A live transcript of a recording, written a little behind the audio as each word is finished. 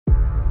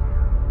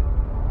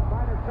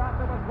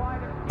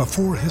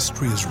Before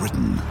history is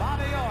written,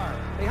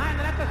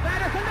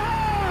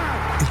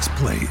 it's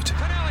played.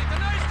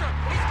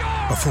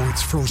 Before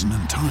it's frozen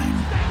in time,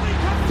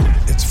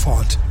 it's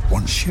fought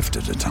one shift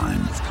at a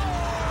time.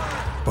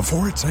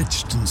 Before it's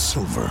etched in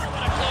silver,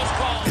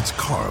 it's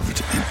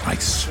carved in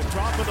ice.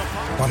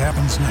 What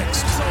happens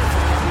next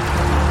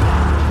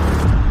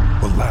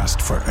will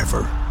last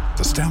forever.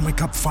 The Stanley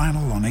Cup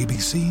Final on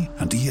ABC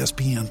and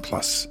ESPN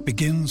Plus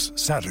begins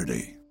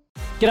Saturday.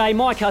 G'day,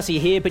 Mike Hussey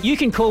here, but you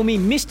can call me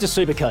Mr.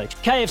 Supercoach.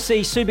 KFC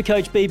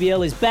Supercoach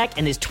BBL is back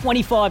and there's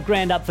 25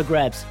 grand up for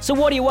grabs. So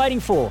what are you waiting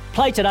for?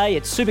 Play today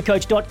at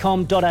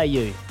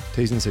supercoach.com.au.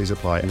 T's and C's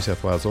apply. New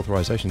South Wales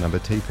authorisation number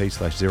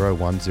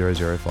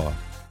TP/01005.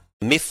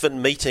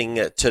 Methven meeting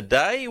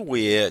today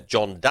where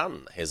John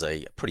Dunn has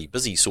a pretty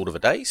busy sort of a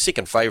day.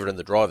 Second favourite in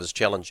the Drivers'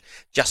 Challenge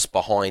just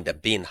behind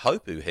Ben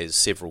Hope, who has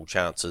several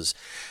chances.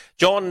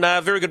 John,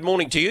 very good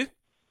morning to you.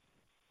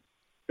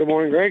 Good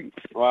morning, Greg.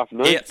 Good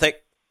afternoon.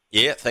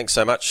 Thanks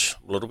so much.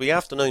 Well, it'll be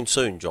afternoon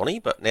soon, Johnny,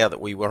 but now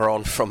that we were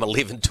on from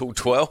 11 till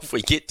 12,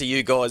 we get to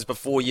you guys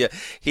before you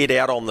head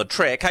out on the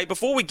track. Hey,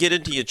 before we get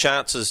into your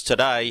chances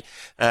today,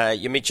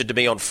 you mentioned to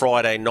me on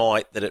Friday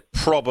night that it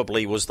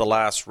probably was the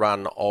last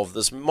run of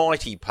this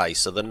mighty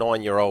pacer, the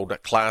 9-year-old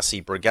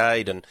Classie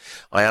Brigade, and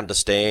I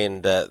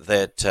understand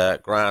that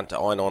Grant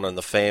Einon and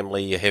the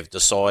family have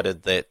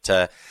decided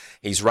that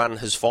he's run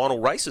his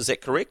final race. Is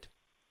that correct?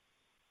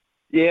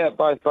 Yeah,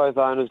 both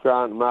owners,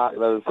 Grant and Mark,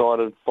 they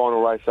decided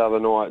final race the other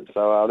night.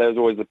 So that was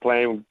always the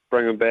plan,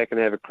 bring him back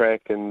and have a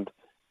crack. And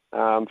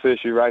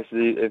first few races,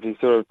 if he's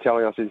sort of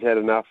telling us he's had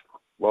enough,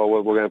 well,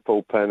 we're going to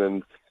pull pin.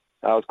 And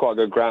it was quite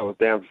good. Grant was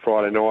down for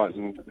Friday night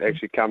and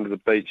actually come to the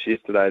beach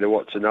yesterday to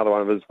watch another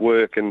one of his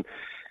work. And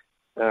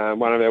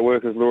one of our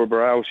workers, Laura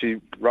Burrell, she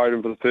rode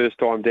him for the first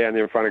time down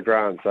there in front of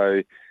Grant.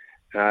 So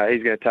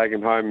he's going to take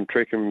him home and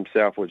trick him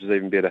himself, which is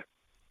even better.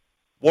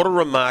 What a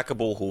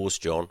remarkable horse,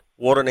 John.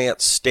 What an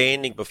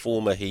outstanding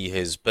performer he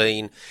has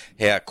been.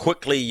 How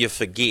quickly you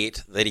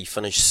forget that he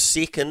finished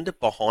second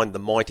behind the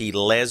mighty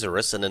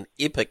Lazarus in an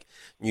epic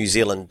New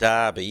Zealand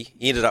derby.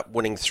 He ended up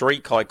winning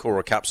 3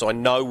 Kaikoura Cups. I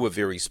know were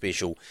very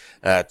special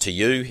to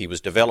you. He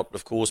was developed,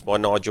 of course, by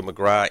Nigel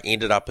McGrath,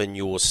 ended up in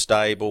your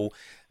stable.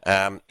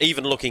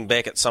 Even looking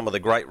back at some of the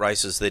great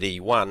races that he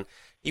won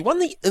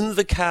the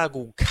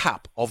Invercargill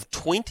Cup of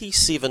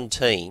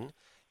 2017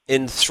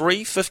 in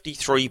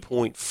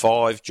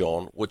 3:53.5,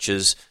 John, which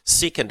is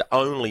second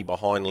only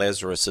behind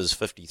Lazarus's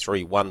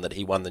 53.1 that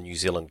he won the New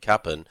Zealand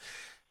Cup in.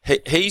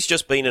 He's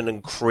just been an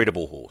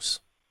incredible horse.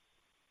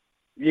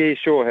 Yeah, he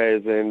sure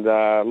has. And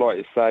like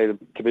you say,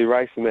 to be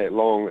racing that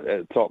long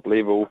at top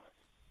level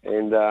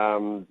and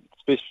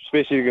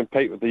especially to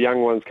compete with the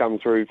young ones coming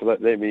through for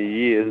that many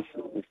years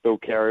and still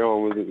carry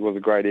on was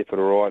a great effort,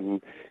 all right.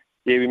 And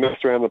yeah, we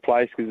messed around the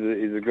place because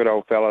he's a good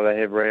old fella to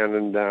have around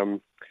and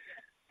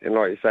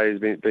like you say,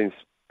 he's been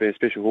a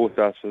special horse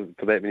to us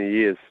for that many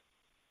years.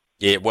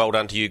 Yeah, well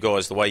done to you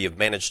guys, the way you've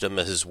managed him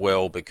as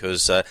well,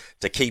 because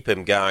to keep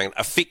him going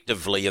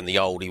effectively in the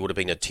old, he would have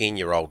been a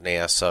 10-year-old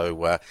now.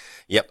 So,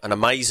 an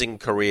amazing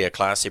career,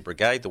 Classie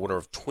Brigade, the winner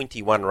of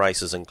 21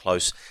 races and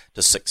close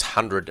to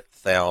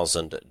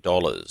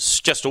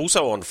 $600,000. Just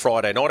also on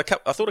Friday night,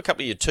 I thought a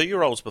couple of your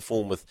 2-year-olds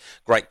performed with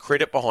great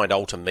credit behind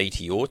Alta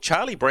Meteor.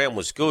 Charlie Brown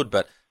was good,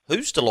 but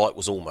Whose Delight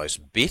was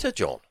almost better,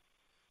 John.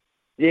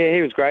 Yeah,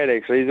 he was great,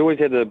 actually. He's always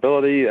had the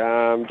ability.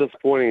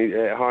 Disappointing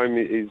at home,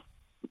 he's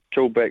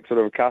chilled back sort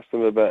of a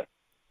customer, but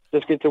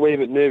just gets a wee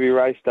bit nervy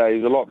race day. He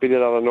was a lot better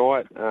the other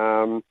night.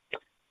 I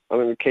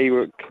think the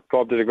Kiwi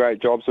Bob did a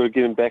great job sort of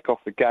getting back off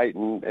the gate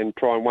and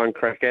trying one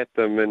crack at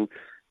them. And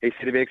he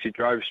said if he actually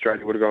drove straight,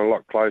 he would have gone a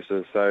lot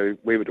closer. So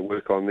we were to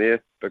work on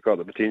there, but got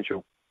the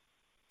potential.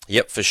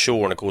 Yep, for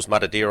sure. And, of course,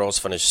 Mataderos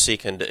finished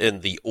second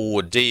in the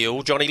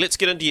ordeal. Johnny, let's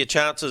get into your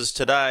chances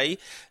today.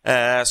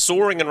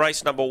 Soaring in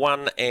race number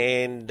 1,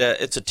 and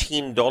it's a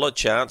 $10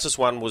 chance. This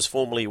one was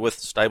formerly with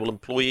stable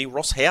employee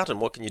Ross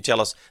Houghton. What can you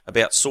tell us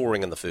about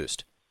Soaring in the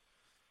first?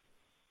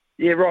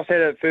 Yeah, Ross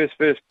had a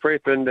first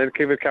prep and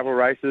gave a couple of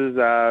races.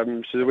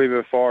 She's a wee bit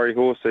of a fiery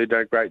horse, so he did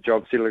a great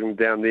job settling him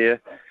down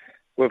there.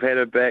 We've had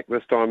her back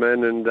this time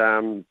in and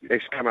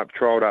actually come up,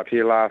 trialled up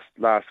here last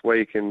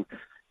week, and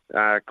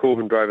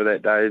Corbin drove her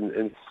that day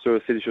and sort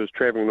of said she was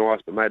travelling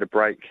nice but made a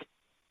break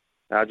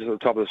just at the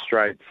top of the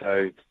straight.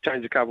 So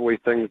changed a couple of wee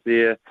things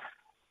there.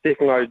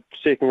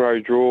 Second row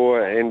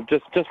draw and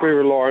just really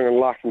relying on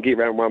luck and get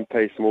round one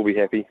piece and we'll be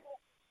happy.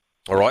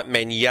 All right,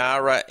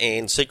 Manyara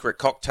and Secret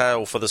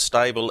Cocktail for the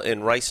stable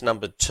in race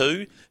number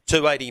 2.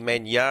 $2.80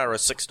 Manyara,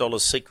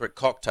 $6 Secret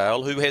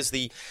Cocktail. Who has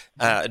the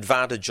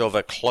advantage of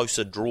a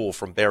closer draw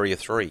from barrier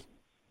 3?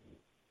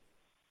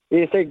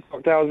 Yeah, Secret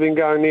Cocktail's been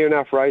going near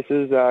enough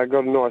races, got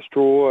a nice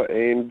draw,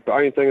 and the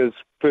only thing is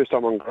first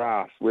time on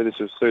grass, whether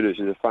she'll suit it.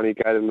 She's a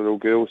funny-gated little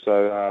girl,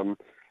 so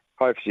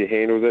hopefully she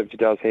handles it. If she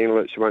does handle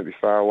it, she won't be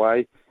far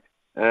away.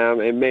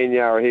 And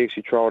Manyara, he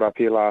actually trialled up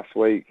here last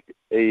week.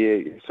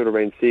 He sort of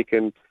ran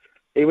second.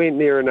 He went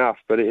near enough,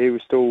 but he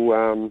was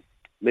still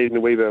needing a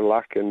wee bit of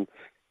luck, and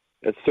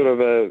it's sort of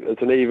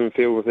it's an even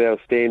field without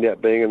a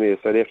standout being in there,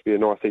 so it'd have to be a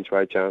nice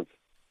each-way chance.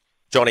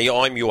 Johnny,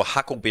 I'm Your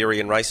Huckleberry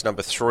in race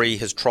number 3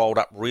 has trolled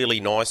up really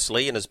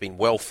nicely and has been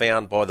well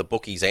found by the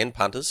bookies and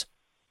punters.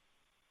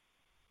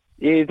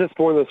 Yeah, he's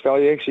disappointed this fella.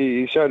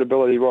 He showed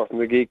ability right from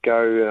the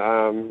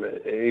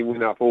get-go. He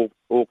went up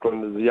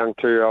Auckland as a young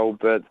 2-year-old,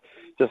 but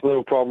just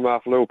little problem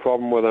after little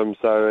problem with him.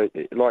 So,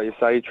 like you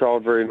say, he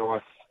trialled very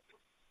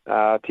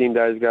nice 10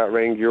 days ago at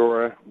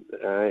Rangiora,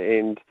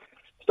 and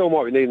still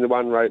might be needing the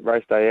one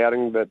race day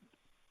outing, but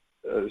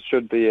it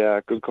should be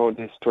a good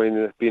contest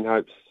between Ben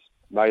Hope's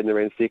maiden that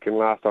ran second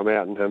last time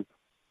out and him.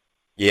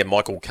 Yeah,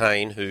 Michael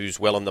Caine, who's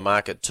well in the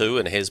market too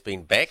and has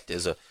been backed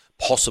as a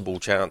possible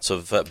chance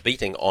of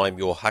beating I'm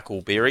Your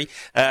Huckleberry.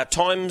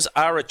 Times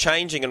are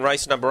a-changing in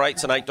race number 8.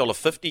 It's an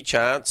 $8.50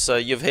 chance.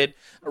 You've had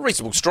a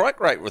reasonable strike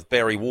rate with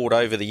Barry Ward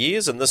over the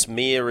years, and this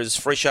mare is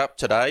fresh up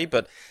today,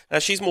 but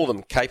she's more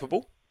than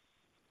capable.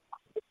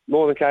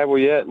 More than capable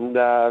yet, and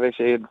I've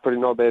actually had a pretty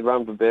not bad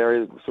run for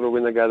Barry. Sort of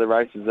when they go to the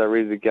races, they're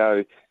ready to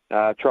go.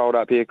 Trialled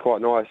up here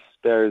quite nice.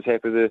 Barry was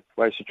happy with the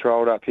way she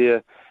trialled up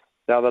here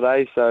the other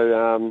day,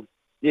 so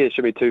it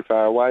shouldn't be too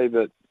far away,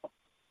 but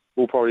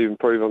we'll probably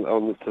improve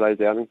on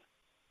today's outing.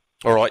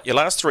 All right, your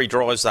last 3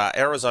 drives are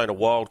Arizona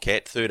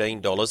Wildcat,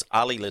 $13,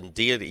 Ali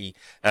Lindeni,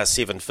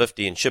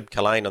 $7.50, and Shib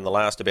Kalane in the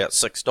last about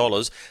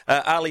 $6.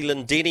 Ali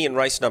Lindeni in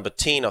race number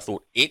 10, I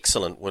thought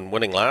excellent when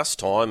winning last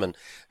time, and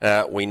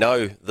we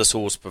know this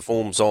horse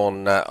performs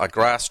on a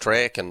grass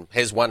track and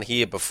has won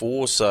here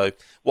before, so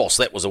whilst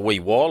that was a wee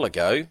while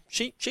ago,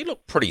 she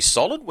looked pretty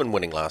solid when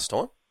winning last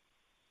time.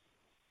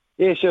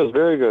 Yeah, she was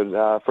very good,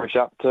 fresh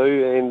up too,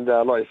 and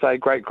like you say,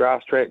 great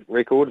grass track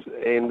record,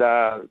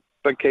 and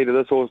big key to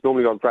this horse,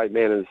 normally got great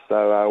manners,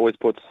 so always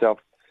puts herself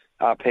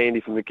up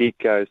handy from the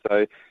get-go,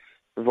 so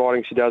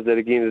providing she does that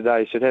again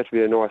today, should have to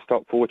be a nice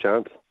top 4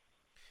 chance.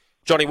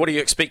 Johnny, what are you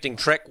expecting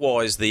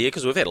track-wise there?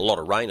 Because we've had a lot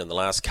of rain in the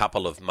last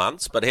couple of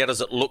months, but how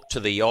does it look to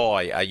the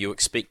eye? Are you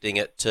expecting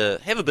it to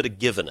have a bit of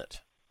give in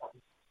it?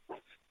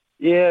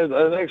 Yeah,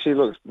 it actually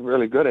looks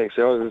really good,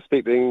 actually. I was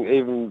expecting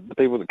even the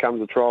people that come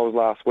to the trials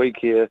last week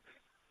here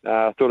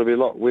thought it'd be a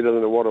lot wetter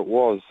than what it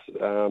was.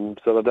 So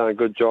they've done a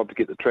good job to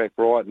get the track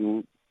right,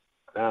 and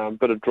a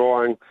bit of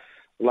drying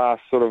the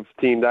last sort of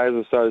 10 days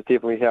or so has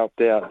definitely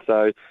helped out.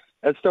 So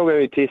it's still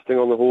going to be testing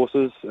on the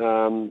horses,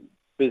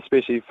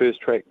 especially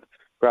first track,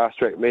 grass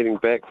track meeting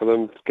back for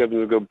them, give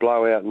them a good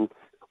blowout and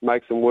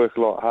makes them work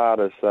a lot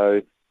harder.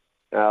 So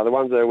the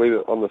ones that are a wee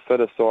bit on the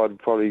fitter side would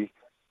probably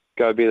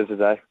go better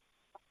today.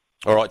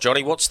 All right,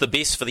 Johnny, what's the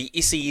best for the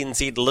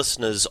SENZ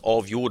listeners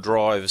of your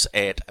drives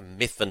at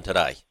Methven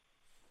today?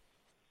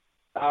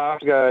 I have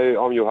to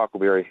go, I'm Your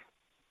Huckleberry.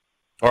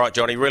 All right,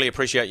 Johnny, really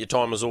appreciate your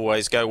time as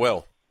always. Go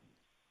well.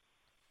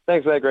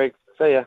 Thanks, mate, Greg. See ya.